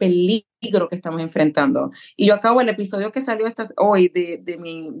nivel de peligro que estamos enfrentando. Y yo acabo el episodio que salió hoy de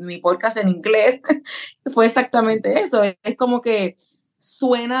mi podcast en inglés, fue exactamente eso. Es como que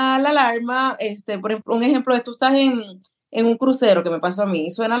suena la alarma, por ejemplo, un ejemplo de tú estás en un crucero que me pasó a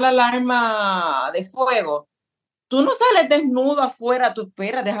mí, suena la alarma de fuego. Tú no sales desnudo afuera, tú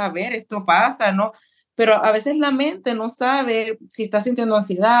esperas, deja ver, esto pasa, ¿no? Pero a veces la mente no sabe si está sintiendo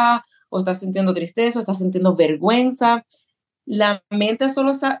ansiedad o está sintiendo tristeza o está sintiendo vergüenza. La mente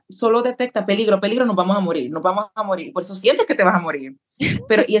solo detecta peligro, nos vamos a morir. Por eso sientes que te vas a morir.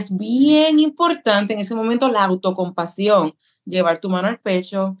 Y es bien importante en ese momento la autocompasión, llevar tu mano al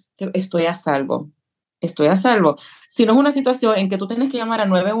pecho, estoy a salvo. Si no es una situación en que tú tienes que llamar a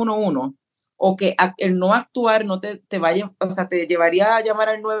 911 o que el no actuar no te vaya, o sea, te llevaría a llamar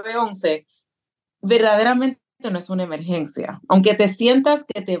al 911, verdaderamente no es una emergencia, aunque te sientas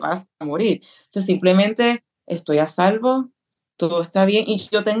que te vas a morir. O sea, simplemente estoy a salvo, todo está bien. Y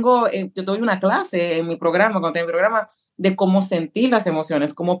yo doy una clase en mi programa, de cómo sentir las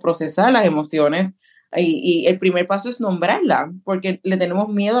emociones, cómo procesar las emociones, Y el primer paso es nombrarla, porque le tenemos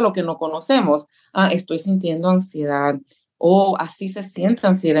miedo a lo que no conocemos. Estoy sintiendo ansiedad, o así se siente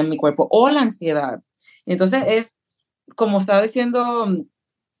ansiedad en mi cuerpo, o la ansiedad. Entonces es, como estaba diciendo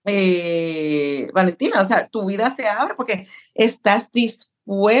Valentina, o sea, tu vida se abre porque estás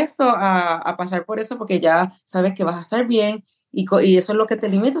dispuesto a pasar por eso, porque ya sabes que vas a estar bien, y eso es lo que te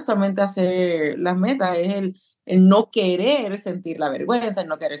limita solamente a hacer las metas, es el no querer sentir la vergüenza, el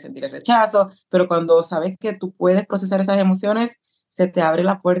no querer sentir el rechazo, pero cuando sabes que tú puedes procesar esas emociones, se te abre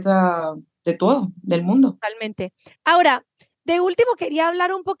la puerta de todo, del mundo. Totalmente. Ahora, de último, quería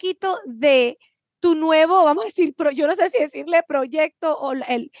hablar un poquito de tu nuevo, vamos a decir, yo no sé si decirle proyecto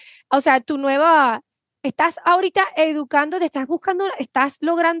o sea, tu nueva, estás ahorita educando, te estás buscando, estás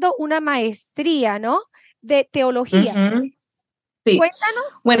logrando una maestría, ¿no? De teología. Uh-huh. Sí. Cuéntanos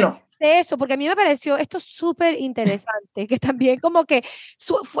bueno, de eso, porque a mí me pareció esto súper interesante, que también como que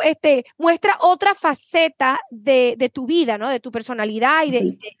muestra otra faceta de tu vida, ¿no? De tu personalidad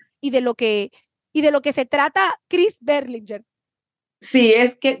sí. y de lo que se trata Chris Berlinger. Sí,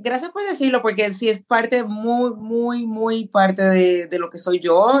 es que gracias por decirlo, porque sí es parte muy, muy, muy parte de lo que soy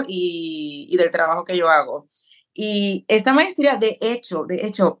yo y del trabajo que yo hago. Y esta maestría, de hecho,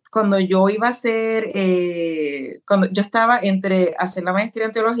 cuando yo iba a hacer, cuando yo estaba entre hacer la maestría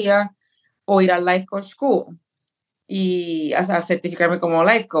en teología o ir al Life Coach School y o sea, certificarme como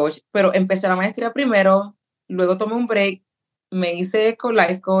Life Coach, pero empecé la maestría primero, luego tomé un break, me hice con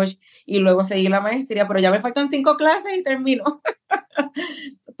Life Coach y luego seguí la maestría, pero ya me faltan 5 clases y termino.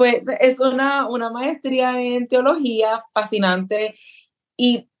 Pues es una maestría en teología fascinante,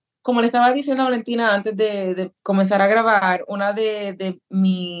 y como le estaba diciendo a Valentina antes de comenzar a grabar, una de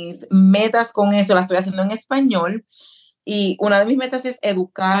mis metas con eso, la estoy haciendo en español, y una de mis metas es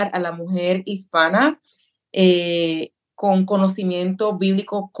educar a la mujer hispana con conocimiento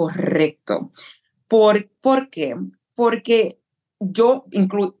bíblico correcto. ¿Por qué? Porque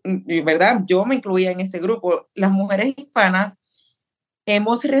 ¿verdad? Yo me incluía en este grupo. Las mujeres hispanas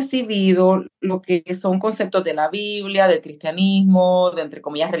hemos recibido lo que son conceptos de la Biblia, del cristianismo, de entre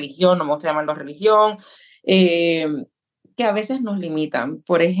comillas religión, no me gusta llamarlo religión, que a veces nos limitan.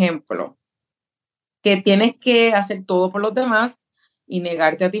 Por ejemplo, que tienes que hacer todo por los demás y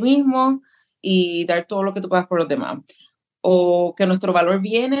negarte a ti mismo y dar todo lo que tú puedas por los demás. O que nuestro valor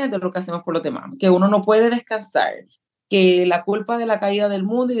viene de lo que hacemos por los demás, que uno no puede descansar, que la culpa de la caída del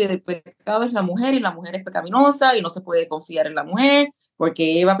mundo y del pecado es la mujer, y la mujer es pecaminosa y no se puede confiar en la mujer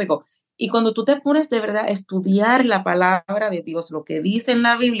porque Eva pecó. Y cuando tú te pones de verdad a estudiar la palabra de Dios, lo que dice en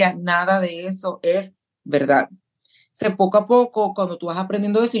la Biblia, nada de eso es verdad. O sea, poco a poco, cuando tú vas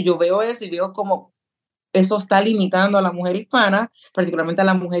aprendiendo eso, y yo veo eso y veo como eso está limitando a la mujer hispana, particularmente a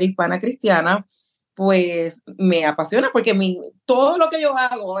la mujer hispana cristiana, pues me apasiona, porque todo lo que yo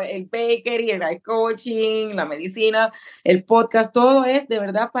hago, el bakery, el life coaching, la medicina, el podcast, todo es de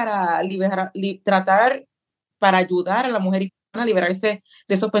verdad para tratar, para ayudar a la mujer hispana a liberarse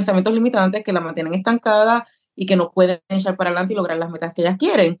de esos pensamientos limitantes que la mantienen estancada y que no pueden echar para adelante y lograr las metas que ellas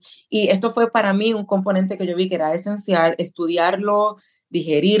quieren. Y esto fue para mí un componente que yo vi que era esencial, estudiarlo,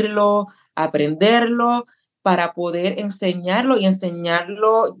 digerirlo, aprenderlo, para poder enseñarlo y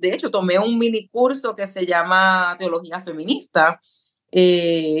enseñarlo. De hecho, tomé un mini curso que se llama Teología Feminista,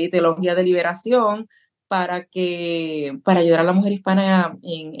 Teología de Liberación, para ayudar a la mujer hispana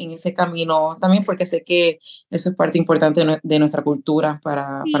en ese camino también, porque sé que eso es parte importante de nuestra cultura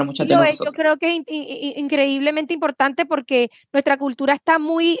para muchas de nosotros. Yo creo que es increíblemente importante, porque nuestra cultura está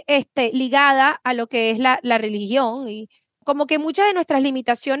muy ligada a lo que es la religión, y como que muchas de nuestras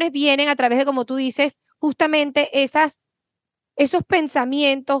limitaciones vienen a través de, como tú dices, justamente esos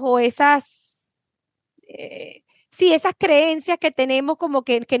pensamientos o esas creencias que tenemos, como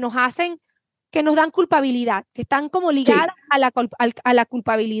que nos hacen, que nos dan culpabilidad, que están como ligadas a la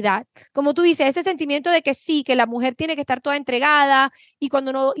culpabilidad. Como tú dices, ese sentimiento de que sí, que la mujer tiene que estar toda entregada y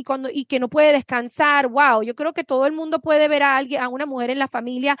que no puede descansar. Wow, yo creo que todo el mundo puede ver a una mujer en la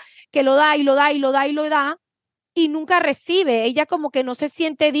familia que lo da y lo da y lo da y lo da y nunca recibe. Ella como que no se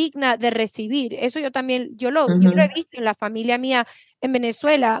siente digna de recibir. Eso yo lo he visto en la familia mía en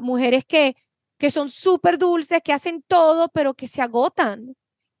Venezuela, mujeres que son súper dulces, que hacen todo, pero que se agotan.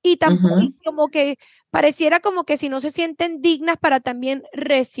 Y tampoco como que pareciera como que si no se sienten dignas para también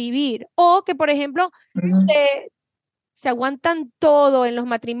recibir, o que, por ejemplo, se aguantan todo en los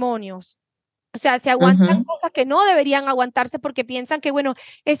matrimonios. O sea, se aguantan cosas que no deberían aguantarse porque piensan que, bueno,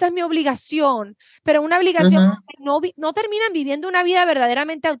 esa es mi obligación, pero una obligación que no terminan viviendo una vida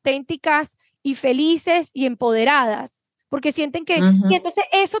verdaderamente auténticas y felices y empoderadas, porque sienten que, y entonces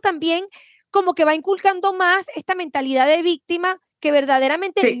eso también como que va inculcando más esta mentalidad de víctima, que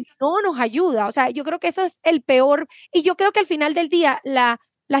verdaderamente Sí. no nos ayuda. O sea, yo creo que eso es el peor. Y yo creo que al final del día la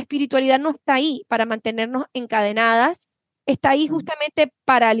espiritualidad no está ahí para mantenernos encadenadas, está ahí justamente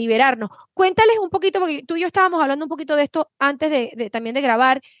para liberarnos. Cuéntales un poquito, porque tú y yo estábamos hablando un poquito de esto antes también de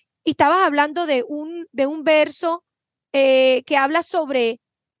grabar, y estabas hablando de un verso que habla sobre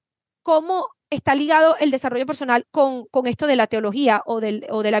cómo está ligado el desarrollo personal con esto de la teología o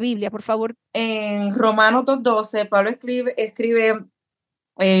de la Biblia, por favor. En Romanos 2:12, Pablo escribe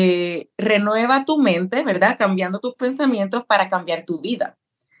renueva tu mente, ¿verdad? Cambiando tus pensamientos para cambiar tu vida.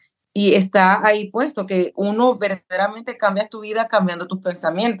 Y está ahí puesto que uno verdaderamente cambia tu vida cambiando tus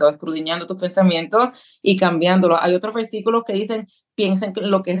pensamientos, escudriñando tus pensamientos y cambiándolos. Hay otros versículos que dicen, piensen en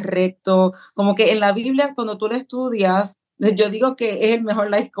lo que es recto. Como que en la Biblia, cuando tú la estudias, yo digo que es el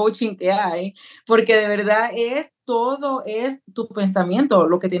mejor life coaching que hay, porque de verdad todo es tu pensamiento,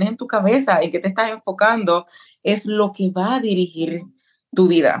 lo que tienes en tu cabeza, en qué te estás enfocando, es lo que va a dirigir tu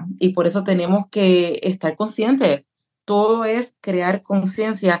vida. Y por eso tenemos que estar conscientes. Todo es crear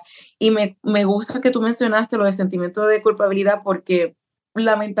conciencia. Y me gusta que tú mencionaste lo de sentimiento de culpabilidad porque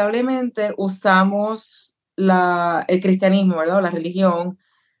lamentablemente usamos el cristianismo, ¿verdad? O la religión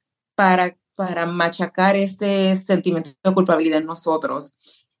para machacar ese sentimiento de culpabilidad en nosotros.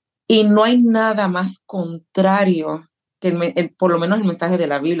 Y no hay nada más contrario que por lo menos el mensaje de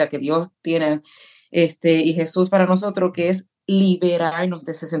la Biblia que Dios tiene y Jesús para nosotros, que es liberarnos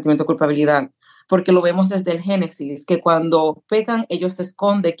de ese sentimiento de culpabilidad, porque lo vemos desde el Génesis, que cuando pecan ellos se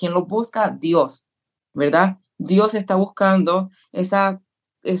esconden. ¿Quién los busca? Dios, ¿verdad? Dios está buscando esa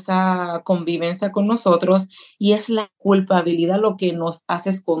convivencia con nosotros y es la culpabilidad lo que nos hace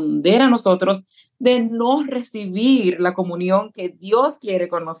esconder a nosotros de no recibir la comunión que Dios quiere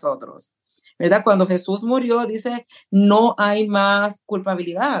con nosotros, ¿verdad? Cuando Jesús murió, dice, no hay más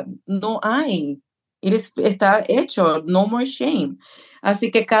culpabilidad, no hay. Está hecho, no more shame.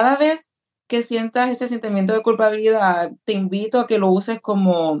 Así que cada vez que sientas ese sentimiento de culpabilidad, te invito a que lo uses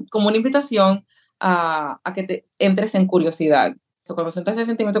como una invitación a que te entres en curiosidad. Cuando sientas ese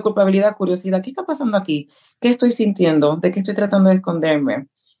sentimiento de culpabilidad, curiosidad, ¿qué está pasando aquí? ¿Qué estoy sintiendo? ¿De qué estoy tratando de esconderme?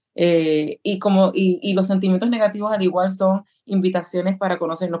 Y los sentimientos negativos al igual son invitaciones para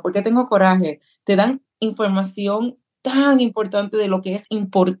conocernos. ¿Por qué tengo coraje? Te dan información tan importante de lo que es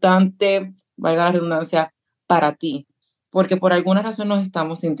importante, valga la redundancia, para ti, porque por alguna razón nos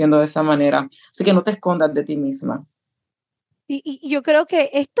estamos sintiendo de esa manera. Así que no te escondas de ti misma. Y yo creo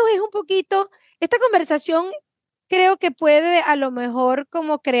que esto es un poquito, esta conversación creo que puede a lo mejor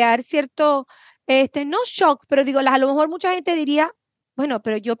como crear cierto, no shock, pero digo, a lo mejor mucha gente diría, bueno,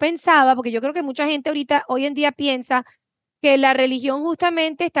 pero yo pensaba, porque yo creo que mucha gente ahorita, hoy en día piensa que la religión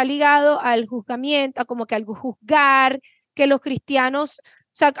justamente está ligado al juzgamiento, a como que al juzgar, que los cristianos,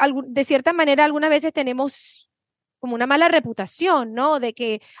 o sea, de cierta manera algunas veces tenemos como una mala reputación, ¿no? De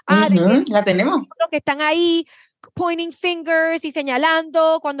que, La tenemos. los que están ahí pointing fingers y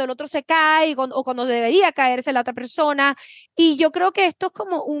señalando cuando el otro se cae o cuando debería caerse la otra persona. Y yo creo que esto es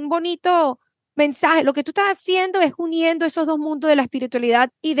como un bonito mensaje. Lo que tú estás haciendo es uniendo esos dos mundos de la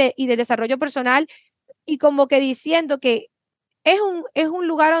espiritualidad y del desarrollo personal y como que diciendo que es un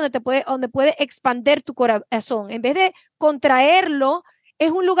lugar donde puede expandir tu corazón. En vez de contraerlo, es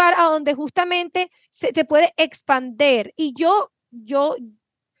un lugar a donde justamente se te puede expandir. Y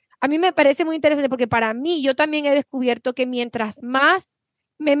a mí me parece muy interesante porque para mí yo también he descubierto que mientras más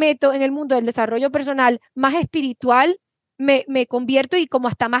me meto en el mundo del desarrollo personal, más espiritual me convierto y como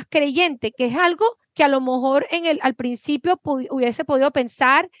hasta más creyente, que es algo que a lo mejor al principio hubiese podido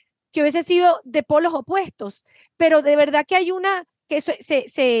pensar que hubiese sido de polos opuestos, pero de verdad que hay que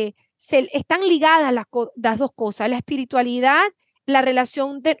están ligadas las dos cosas, la espiritualidad, la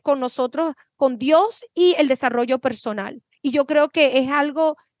relación con nosotros, con Dios y el desarrollo personal. Y yo creo que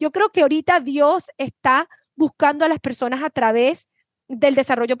yo creo que ahorita Dios está buscando a las personas a través del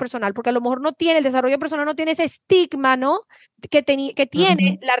desarrollo personal, porque a lo mejor el desarrollo personal no tiene ese estigma, ¿no? Que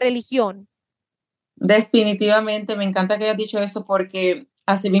tiene la religión. Definitivamente, me encanta que hayas dicho eso porque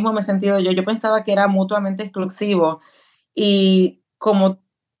así mismo me he sentido yo. Yo pensaba que era mutuamente exclusivo y como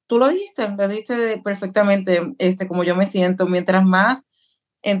tú lo dijiste perfectamente, como yo me siento, mientras más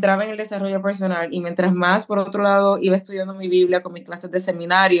entraba en el desarrollo personal y mientras más, por otro lado, iba estudiando mi Biblia con mis clases de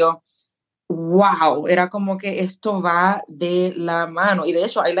seminario, wow, era como que esto va de la mano. Y de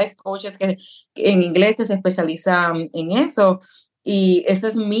hecho, hay life coaches que en inglés que se especializan en eso. Y esa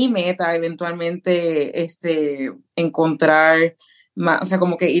es mi meta, eventualmente, encontrar más, o sea,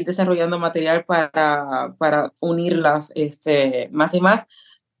 como que ir desarrollando material para unirlas, más y más.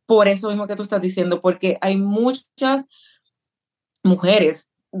 Por eso mismo que tú estás diciendo, porque hay muchas mujeres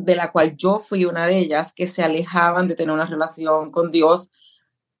de la cual yo fui una de ellas, que se alejaban de tener una relación con Dios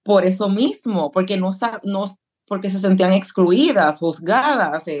por eso mismo, porque porque se sentían excluidas,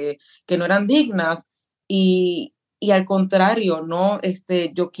 juzgadas, que no eran dignas, y al contrario, ¿no?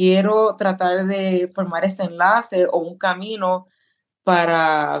 Yo quiero tratar de formar ese enlace o un camino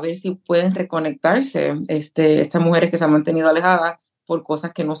para ver si pueden reconectarse, estas mujeres que se han mantenido alejadas por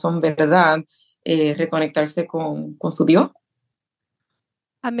cosas que no son verdad, reconectarse con su Dios.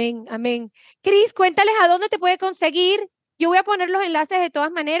 Amén, amén. Cris, cuéntales a dónde te puede conseguir. Yo voy a poner los enlaces de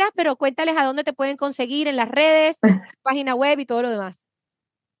todas maneras, pero cuéntales a dónde te pueden conseguir en las redes, página web y todo lo demás.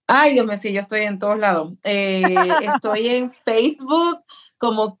 Ay, Dios mío, sí, yo estoy en todos lados. Estoy en Facebook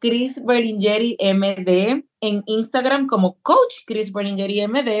como Cris Berlingeri MD, en Instagram como Coach Cris Berlingeri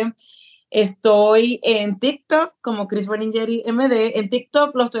MD. Estoy en TikTok como Cris Berlingeri MD. En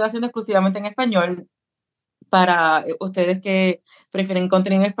TikTok lo estoy haciendo exclusivamente en español para ustedes que prefieren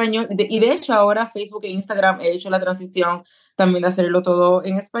contenido en español. Y de hecho ahora Facebook e Instagram he hecho la transición también de hacerlo todo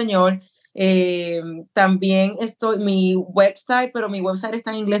en español. También mi website, pero mi website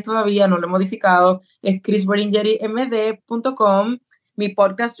está en inglés todavía, no lo he modificado, es chrisberlingerimd.com. Mi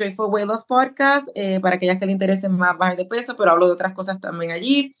podcast, Joyful Weight Loss Podcast, para aquellas que les interesen más bajar de peso, pero hablo de otras cosas también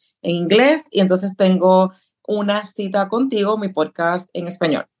allí, en inglés, y entonces tengo Una Cita Contigo, mi podcast en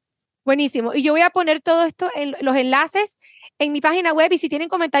español. Buenísimo. Y yo voy a poner todo esto en los enlaces en mi página web, y si tienen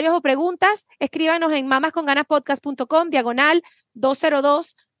comentarios o preguntas, escríbanos en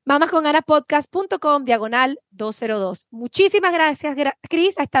mamasconganaspodcast.com/202, mamasconganaspodcast.com/202. Muchísimas gracias,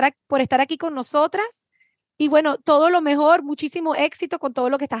 Cris, por estar aquí con nosotras. Y bueno, todo lo mejor, muchísimo éxito con todo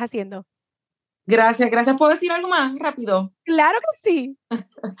lo que estás haciendo. Gracias. ¿Puedo decir algo más rápido? Claro que sí.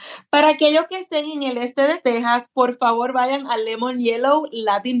 Para aquellos que estén en el este de Texas, por favor vayan a Lemon Yellow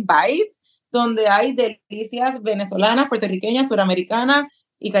Latin Bites, donde hay delicias venezolanas, puertorriqueñas, suramericanas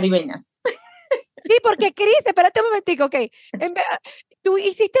y caribeñas. Sí, porque Cris, espérate un momentico, ok. Tú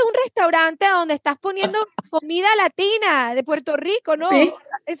hiciste un restaurante donde estás poniendo comida latina de Puerto Rico, ¿no? Sí,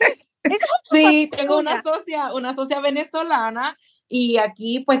 sí, tengo una socia venezolana, y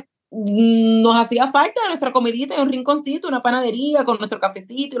aquí pues nos hacía falta nuestra comidita y un rinconcito, una panadería con nuestro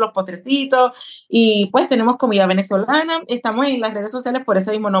cafecito y los postrecitos, y pues tenemos comida venezolana. Estamos en las redes sociales por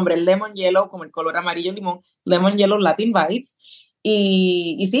ese mismo nombre, Lemon Yellow, como el color amarillo limón, Lemon Yellow Latin Bites,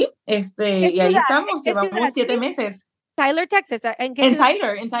 y sí, y ahí estamos, llevamos 7 meses. Tyler, Texas. En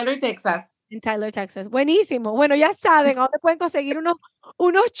Tyler, Texas. En Tyler, Texas. Buenísimo. Bueno, ya saben, ¿a dónde pueden conseguir unos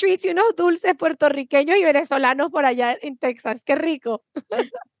treats y unos dulces puertorriqueños y venezolanos por allá en Texas? ¡Qué rico!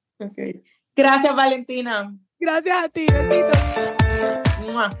 Okay. Gracias, Valentina. Gracias a ti, besitos.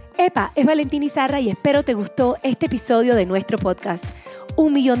 ¡Mua! Epa, es Valentina Izarra y espero te gustó este episodio de nuestro podcast.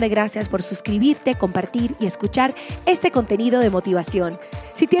 1.000.000 de gracias por suscribirte, compartir y escuchar este contenido de motivación.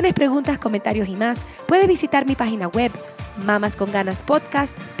 Si tienes preguntas, comentarios y más, puedes visitar mi página web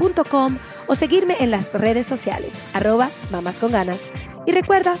mamasconganaspodcast.com o seguirme en las redes sociales @mamasconganas. Y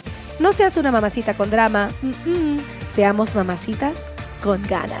recuerda, no seas una mamacita con drama, seamos mamacitas con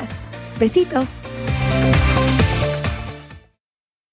ganas. Besitos.